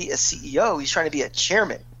trying to be a CEO. He's trying to be a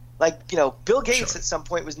chairman. Like, Bill Gates at some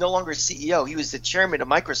point was no longer a CEO. He was the chairman of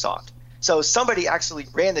Microsoft. So somebody actually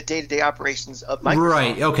ran the day-to-day operations of Microsoft.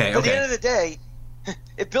 Right, okay. But at the end of the day,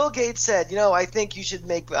 if Bill Gates said, I think you should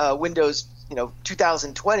make Windows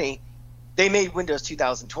 2020, they made Windows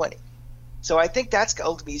 2020. So I think that's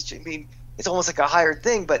ultimately, it's almost like a hired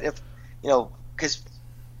thing, but if, because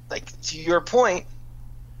like to your point,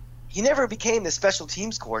 he never became the special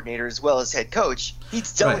teams coordinator as well as head coach. He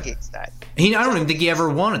delegates that. I don't even think he ever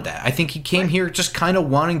wanted that. I think he came here just kind of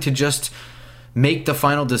wanting to just make the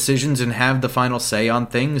final decisions and have the final say on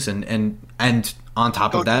things and on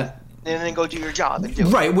top of that. And then go do your job and do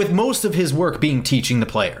it. Right, with most of his work being teaching the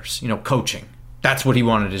players, coaching. That's what he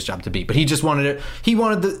wanted his job to be. But he just wanted it. He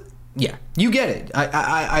wanted the. Yeah, you get it.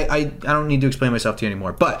 I don't need to explain myself to you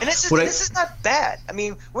anymore. But and this is not bad. I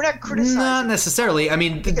mean, we're not criticizing. Not necessarily. I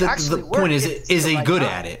mean, the point is he good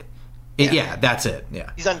at it? Yeah, that's it.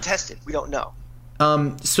 Yeah, he's untested. We don't know.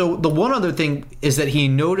 So the one other thing is that he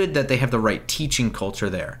noted that they have the right teaching culture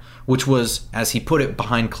there, which was, as he put it,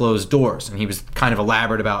 behind closed doors, and he was kind of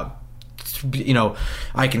elaborate about.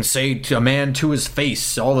 I can say to a man to his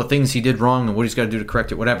face all the things he did wrong and what he's got to do to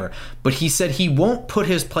correct it, whatever. But he said he won't put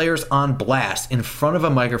his players on blast in front of a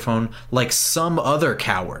microphone like some other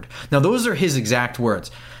coward. Now, those are his exact words.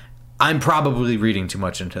 I'm probably reading too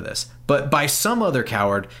much into this. But by some other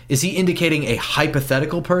coward, is he indicating a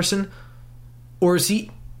hypothetical person? Or is he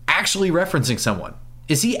actually referencing someone?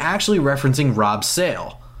 Is he actually referencing Rob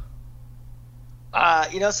Sale?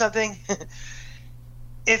 You know something?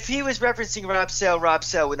 If he was referencing Rob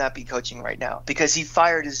Sale would not be coaching right now because he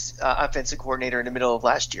fired his offensive coordinator in the middle of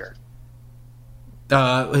last year.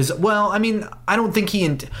 I don't think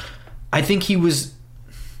I think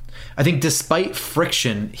I think despite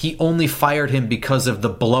friction, he only fired him because of the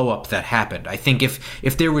blow up that happened. I think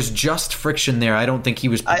if there was just friction there, I don't think he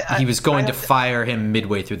was going to fire him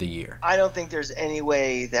midway through the year. I don't think there's any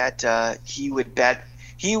way that he would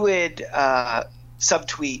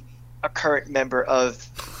subtweet a current member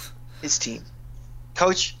of his team,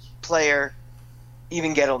 coach, player,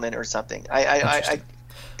 even Gettleman or something. I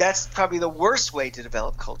that's probably the worst way to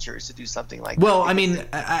develop culture, is to do something like that. Well, I mean,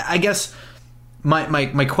 I guess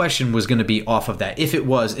my question was going to be off of that. If it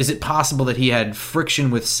was, is it possible that he had friction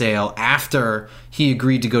with Sale after he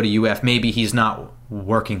agreed to go to UF? Maybe he's not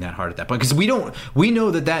working that hard at that point, because we know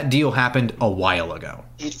that deal happened a while ago.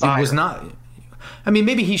 It was not. I mean,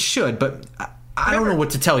 maybe he should, but I don't know what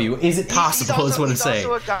to tell you. Is it possible? Is what I'm saying.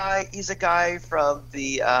 He's a guy from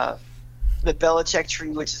the Belichick tree,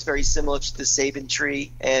 which is very similar to the Saban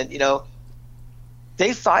tree, and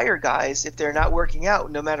they fire guys if they're not working out,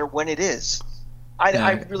 no matter when it is.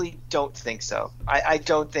 I really don't think so. I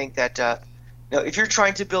don't think that if you're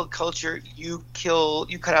trying to build culture, you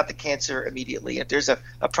cut out the cancer immediately. If there's a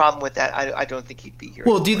problem with that, I don't think he'd be here.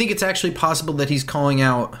 Well, do you think it's actually possible that he's calling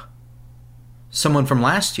out someone from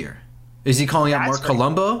last year? Is he calling out Mark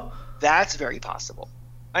Colombo? That's very possible.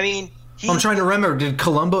 I mean, I'm trying to remember.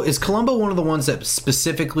 Is Colombo one of the ones that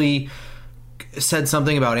specifically said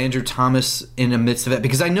something about Andrew Thomas in the midst of it?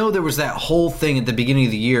 Because I know there was that whole thing at the beginning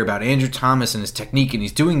of the year about Andrew Thomas and his technique, and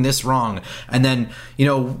he's doing this wrong. And then,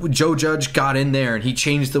 Joe Judge got in there and he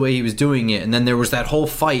changed the way he was doing it. And then there was that whole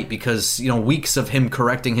fight because, weeks of him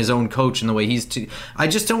correcting his own coach and the way I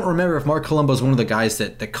just don't remember if Mark Colombo is one of the guys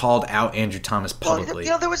that called out Andrew Thomas publicly.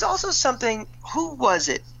 Well, there was also something. Who was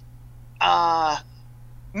it?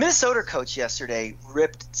 Minnesota coach yesterday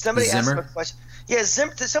ripped. Somebody asked him a question. Yeah,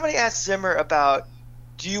 somebody asked Zimmer about,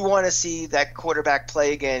 do you want to see that quarterback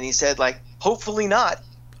play again? He said, hopefully not.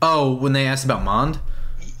 Oh, when they asked about Mond?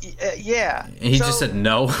 Yeah. And he just said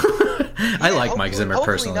no. I like Mike Zimmer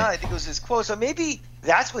personally. Not, I think it was his quote. So maybe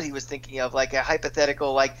that's what he was thinking of, like a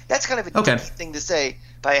hypothetical, that's kind of a tricky thing to say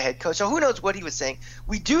by a head coach. So who knows what he was saying.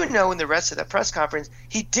 We do know in the rest of the press conference,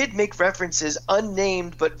 he did make references,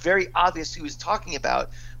 unnamed but very obvious he was talking about,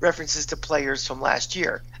 references to players from last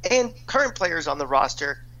year and current players on the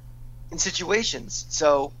roster in situations.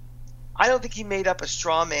 So I don't think he made up a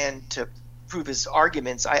straw man to prove his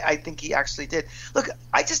arguments. I think he actually did. Look,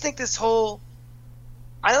 I just think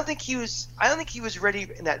I don't think he was ready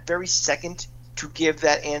in that very second to give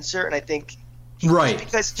that answer, and I think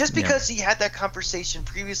because he had that conversation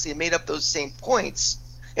previously and made up those same points.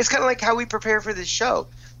 It's kind of like how we prepare for this show.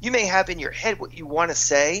 You may have in your head what you want to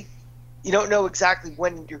say. You don't know exactly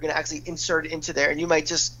when you're going to actually insert it into there, and you might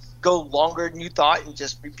just go longer than you thought and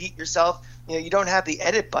just repeat yourself. You don't have the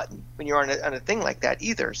edit button when you're on a thing like that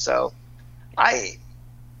either. So I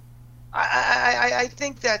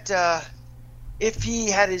think that if he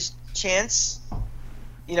had his chance,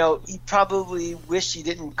 he probably wished he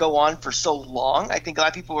didn't go on for so long. I think a lot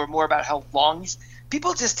of people were more about how long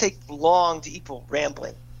people just take long to equal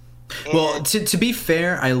rambling. Well, to be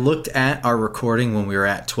fair, I looked at our recording when we were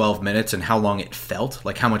at 12 minutes and how long it felt,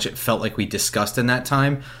 how much it felt like we discussed in that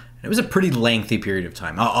time. It was a pretty lengthy period of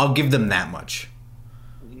time. I'll give them that much.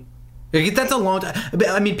 That's a long time.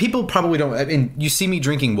 I mean, people probably don't. I mean, you see me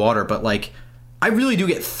drinking water, but I really do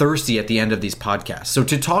get thirsty at the end of these podcasts. So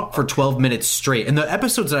to talk for 12 minutes straight, and the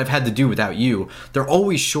episodes that I've had to do without you, they're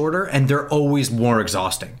always shorter and they're always more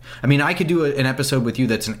exhausting. I mean, I could do an episode with you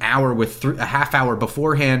that's an hour with a half hour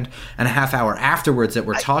beforehand and a half hour afterwards that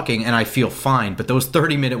we're talking, and I feel fine. But those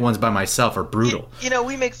 30-minute ones by myself are brutal.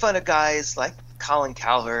 We make fun of guys like Colin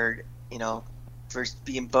Cowherd, for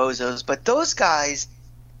being bozos, but those guys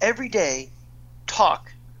every day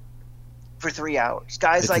talk for 3 hours.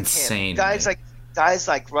 Guys like him, guys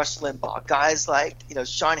like Rush Limbaugh, guys like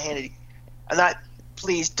Sean Hannity.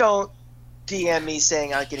 Please don't DM me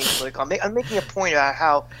saying I'm getting political. I'm making a point about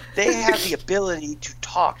how they have the ability to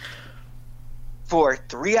talk for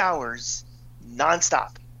 3 hours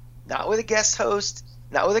nonstop, not with a guest host,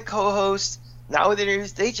 not with a co-host, not with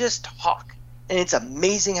interviews. They just talk, and it's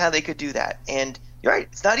amazing how they could do that. And you're right,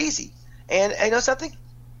 it's not easy. And I know something.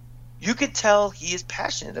 You could tell he is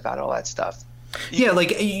passionate about all that stuff.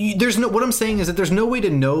 There's no. What I'm saying is that there's no way to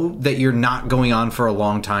know that you're not going on for a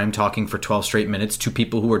long time, talking for 12 straight minutes to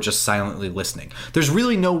people who are just silently listening. There's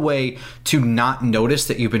really no way to not notice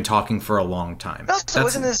that you've been talking for a long time. No, so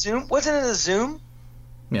wasn't it a Zoom? Wasn't it a Zoom?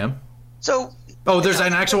 Yeah. So. Oh, there's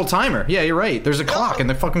an actual timer. Yeah, you're right. There's a clock in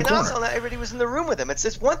the fucking corner. Also, not everybody was in the room with him. It's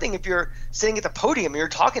just one thing if you're sitting at the podium and you're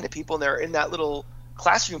talking to people and they're in that little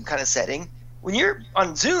classroom kind of setting. When you're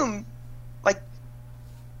on Zoom,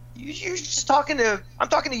 you're just I'm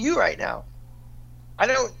talking to you right now. I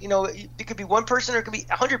don't, it could be one person or it could be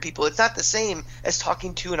 100 people. It's not the same as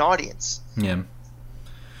talking to an audience. Yeah.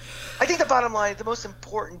 I think the bottom line, the most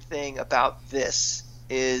important thing about this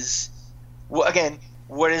is, again,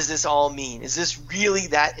 what does this all mean? Is this really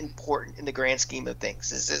that important in the grand scheme of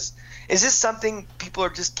things? Is this something people are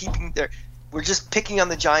just we're just picking on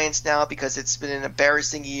the Giants now because it's been an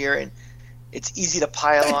embarrassing year and it's easy to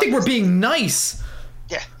pile on? I think we're being nice.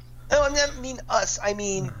 Yeah. No, I mean us. I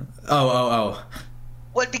mean. Oh.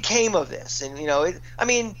 What became of this? And, you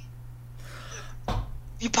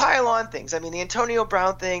pile on things. I mean, the Antonio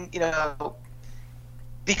Brown thing,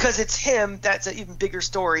 because it's him, that's an even bigger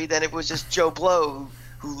story than it was just Joe Blow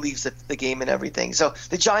who leaves the game and everything. So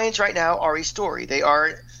the Giants right now are a story. They are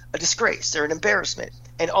a disgrace. They're an embarrassment.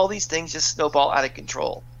 And all these things just snowball out of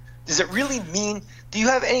control. Does it really mean – do you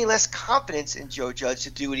have any less confidence in Joe Judge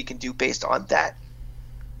to do what he can do based on that?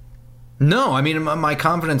 No, I mean, my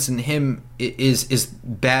confidence in him is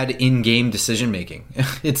bad in-game decision-making.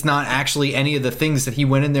 It's not actually any of the things that he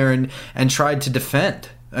went in there and tried to defend.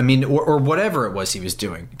 I mean, or whatever it was he was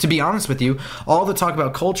doing. To be honest with you, all the talk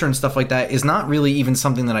about culture and stuff like that is not really even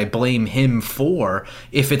something that I blame him for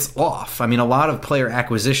if it's off. I mean, a lot of player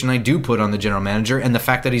acquisition I do put on the general manager, and the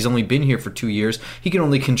fact that he's only been here for 2 years, he can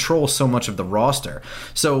only control so much of the roster.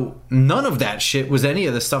 So none of that shit was any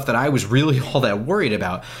of the stuff that I was really all that worried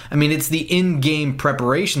about. I mean, it's the in-game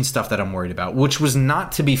preparation stuff that I'm worried about, which was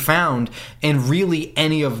not to be found in really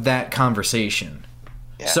any of that conversation.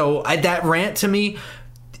 Yeah. So that rant to me...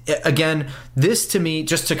 Again, this to me,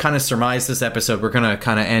 just to kind of surmise this episode, we're going to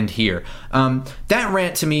kind of end here. That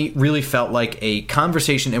rant to me really felt like a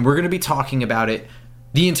conversation, and we're going to be talking about it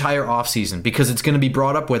the entire offseason because it's going to be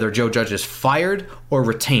brought up whether Joe Judge is fired or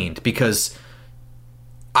retained, because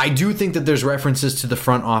I do think that there's references to the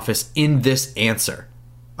front office in this answer.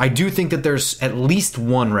 I do think that there's at least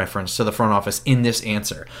one reference to the front office in this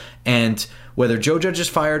answer. And whether Joe Judge is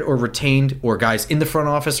fired or retained, or guys in the front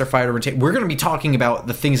office are fired or retained, we're going to be talking about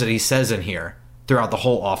the things that he says in here throughout the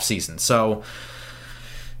whole offseason. So,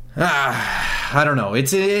 I don't know.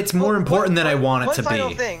 It's more important than I want it to be. One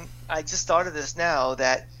final thing, I just thought of this now,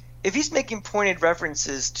 that if he's making pointed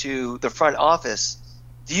references to the front office,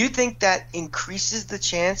 do you think that increases the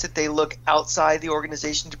chance that they look outside the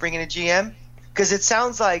organization to bring in a GM? Because it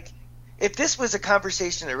sounds like if this was a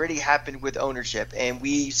conversation that already happened with ownership and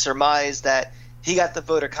we surmise that he got the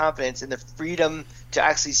vote of confidence and the freedom to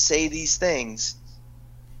actually say these things,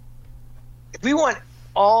 if we want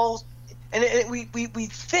all – and we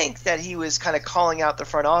think that he was kind of calling out the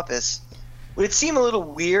front office, would it seem a little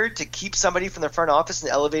weird to keep somebody from the front office and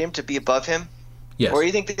elevate him to be above him? Yes. Or do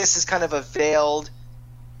you think that this is kind of a veiled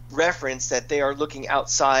reference that they are looking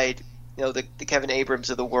outside – the Kevin Abrams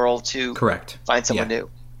of the world to find someone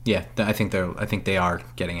new? Yeah, I think they are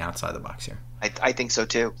getting outside the box here. I think so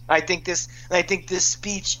too. I think this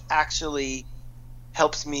speech actually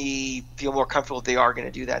helps me feel more comfortable if they are going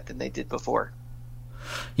to do that than they did before.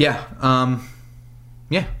 Yeah.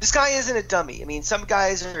 Yeah. This guy isn't a dummy. I mean, some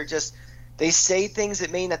guys are just they say things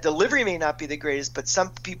that delivery may not be the greatest, but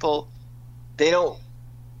some people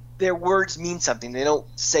their words mean something. They don't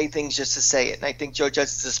say things just to say it. And I think Joe Judge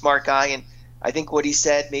is a smart guy, and I think what he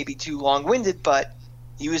said may be too long-winded, but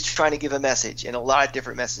he was trying to give a message, and a lot of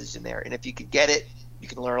different messages in there. And if you could get it, you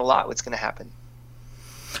can learn a lot what's going to happen.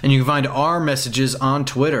 And you can find our messages on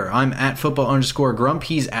Twitter. I'm at @football_grump.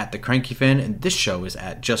 He's at The Cranky Fan. And this show is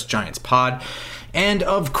at Just Giants Pod. And,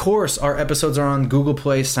 of course, our episodes are on Google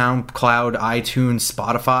Play, SoundCloud, iTunes,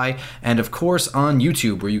 Spotify, and, of course, on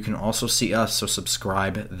YouTube, where you can also see us. So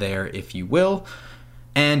subscribe there if you will.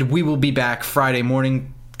 And we will be back Friday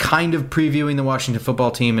morning, kind of previewing the Washington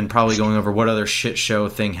football team and probably going over what other shit show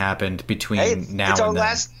thing happened between now and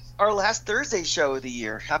then. Our last Thursday show of the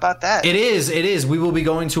year. How about that? It is. We will be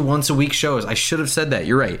going to once-a-week shows. I should have said that.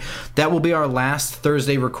 You're right. That will be our last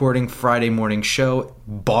Thursday recording Friday morning show,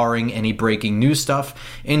 barring any breaking news stuff,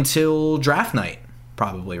 until draft night,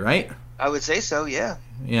 probably, right? I would say so, yeah.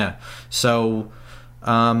 Yeah. So,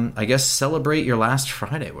 I guess celebrate your last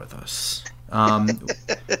Friday with us.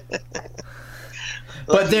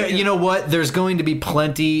 But there, you know what? There's going to be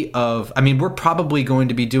plenty of. I mean, we're probably going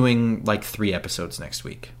to be doing like 3 episodes next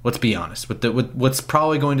week. Let's be honest with what's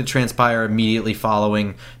probably going to transpire immediately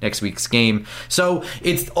following next week's game. So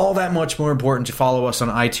it's all that much more important to follow us on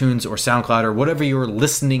iTunes or SoundCloud or whatever your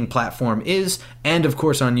listening platform is, and of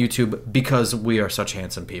course on YouTube, because we are such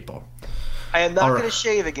handsome people. I am not going to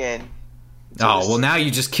shave again. Oh well, now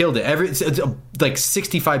you just killed it. It's like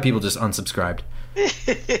 65 people just unsubscribed.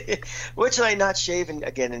 Which I not shaving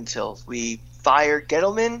again until we fire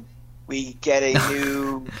Gettleman, we get a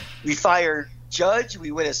new. We fire Judge, we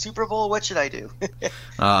win a Super Bowl. What should I do?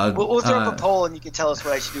 We'll throw up a poll, and you can tell us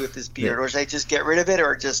what I should do with this beard, or should I just get rid of it,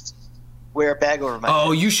 or just wear a bag over my head?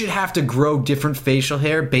 Oh, you should have to grow different facial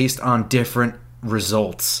hair based on different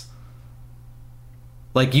results.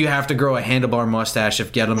 Like, you have to grow a handlebar mustache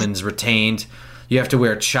if Gettleman's retained. You have to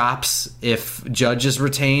wear chops if Judge is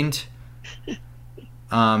retained.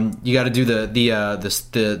 You got to do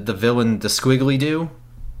the villain, the squiggly do,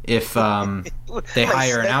 if they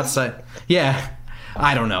hire an outside. Yeah,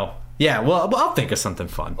 I don't know. Yeah, well, I'll think of something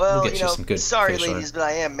fun. Well, we'll get you some good. Sorry, facial ladies, hair. but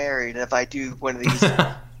I am married, and if I do one of these,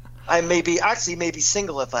 I may be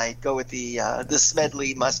single if I go with the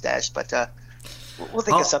Smedley mustache. But we'll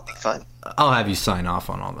think of something fun. I'll have you sign off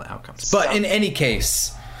on all the outcomes. But in any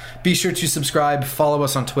case, be sure to subscribe, follow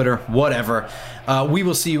us on Twitter, whatever. We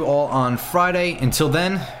will see you all on Friday. Until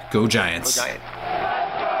then, go Giants. Go Giants.